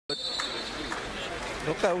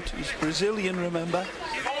Look out, he's Brazilian, remember?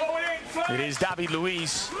 It is David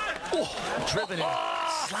Luiz. Driven in,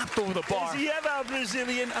 slapped over the bar. Is he ever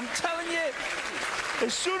Brazilian? I'm telling you,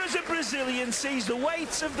 as soon as a Brazilian sees the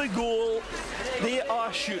weights of the goal, they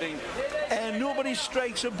are shooting. And nobody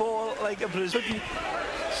strikes a ball like a Brazilian.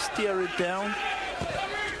 Steer it down.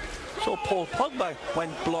 So Paul Pogba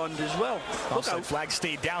went blonde as well. Look out. Flag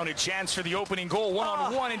stayed down. A chance for the opening goal.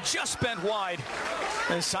 One-on-one and just bent wide.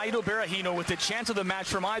 And Saido Berahino with the chance of the match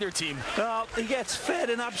from either team. Well, he gets fed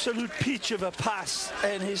an absolute peach of a pass.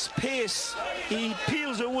 And his pace, he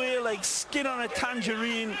peels away like skin on a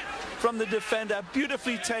tangerine from the defender.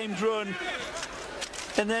 Beautifully timed run.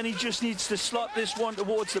 And then he just needs to slot this one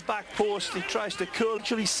towards the back post. He tries to curl.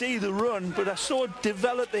 Actually see the run, but I saw it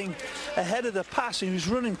developing ahead of the pass. He was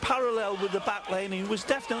running parallel with the back line. He was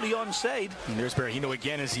definitely onside. And there's Berahino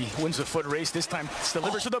again as he wins the foot race. This time it's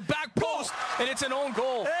delivers to the back post, and it's an own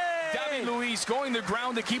goal. Hey! David Luiz going the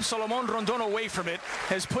ground to keep Solomon Rondon away from it.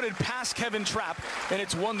 Has put it past Kevin Trapp, and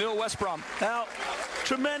it's 1-0 West Brom. Now,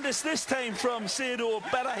 tremendous this time from Saido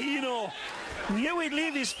Berahino. Knew he'd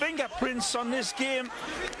leave his fingerprints on this game.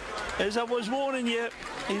 As I was warning you,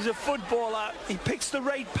 he's a footballer. He picks the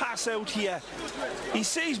right pass out here. He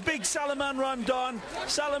sees big Salomon Rondon.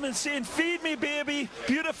 Salomon saying, feed me, baby.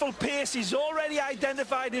 Beautiful pace. He's already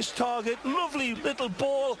identified his target. Lovely little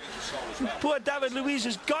ball. Poor David Luiz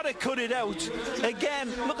has got to cut it out. Again,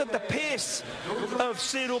 look at the pace of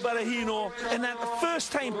Saido Berahino. And that the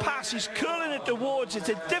first time pass, he's curling it towards. It's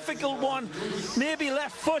a difficult one. Maybe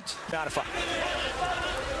left foot. Narifa.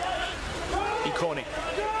 Ikone.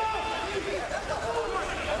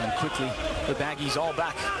 And quickly, the Baggies all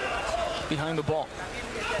back behind the ball.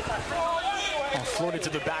 Floated to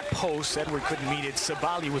the back post. Edward couldn't meet it.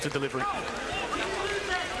 Sabali with the delivery.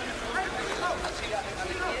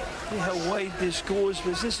 See how wide this goes.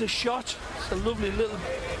 Was this a shot? It's a lovely little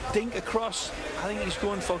dink across. I think he's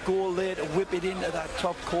going for goal there to whip it into that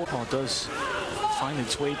top corner. Oh, it does find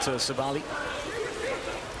its way to Sabali.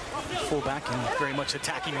 Full back in very much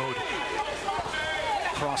attacking mode.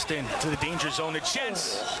 Crossed in to the danger zone. A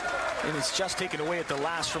chance. And it's just taken away at the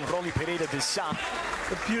last from Rolly Pereira de Sa.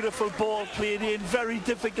 A beautiful ball played in. Very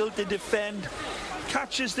difficult to defend.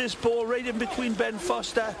 Catches this ball right in between Ben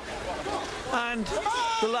Foster and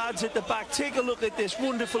the lads at the back. Take a look at this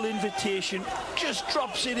wonderful invitation. Just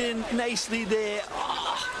drops it in nicely there.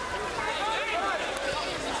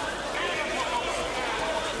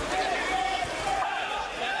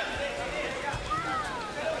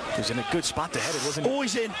 He was in a good spot to head it, wasn't he?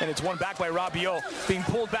 Always in. And it's one back by Rabiot, being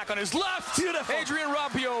pulled back on his left. Beautiful. Adrien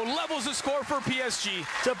Rabiot levels the score for PSG.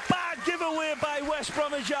 It's a bad giveaway by West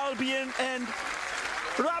Bromwich Albion, and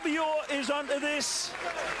Rabiot is onto this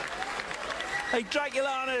like Dracula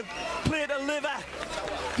on a plate of liver.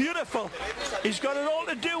 Beautiful. He's got it all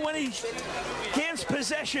to do when he gains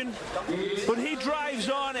possession, but he drives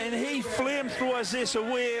on and he flamethrowers this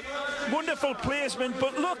away. Wonderful placement,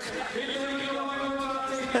 but look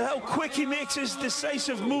and how quick he makes his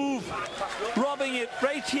decisive move, robbing it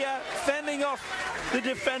right here, fending off the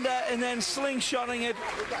defender and then slingshotting it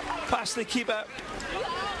past the keeper.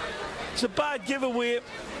 It's a bad giveaway.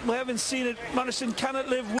 We haven't seen it. Madison cannot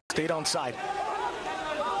live. Stayed onside.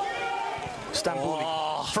 Stambouli.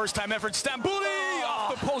 Oh. First time effort. Stambouli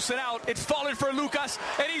off the post and out. It's fallen for Lucas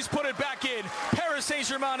and he's put it back in. Paris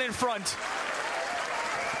Saint-Germain in front.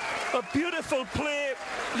 A beautiful play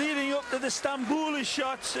leading up to the Stambouli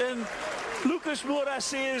shots, and Lucas Moura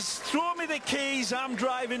says, throw me the keys, I'm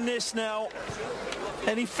driving this now.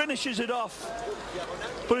 And he finishes it off.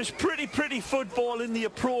 But it's pretty football in the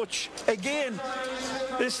approach. Again,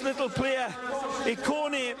 this little player,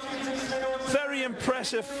 Ikone, very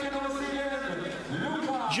impressive.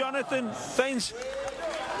 Jonathan finds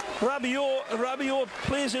Rabiot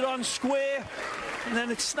plays it on square. And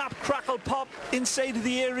then it's snap, crackle, pop inside of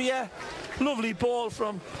the area. Lovely ball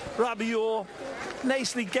from Rabiot.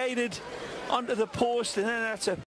 Nicely guided onto the post, and then that's a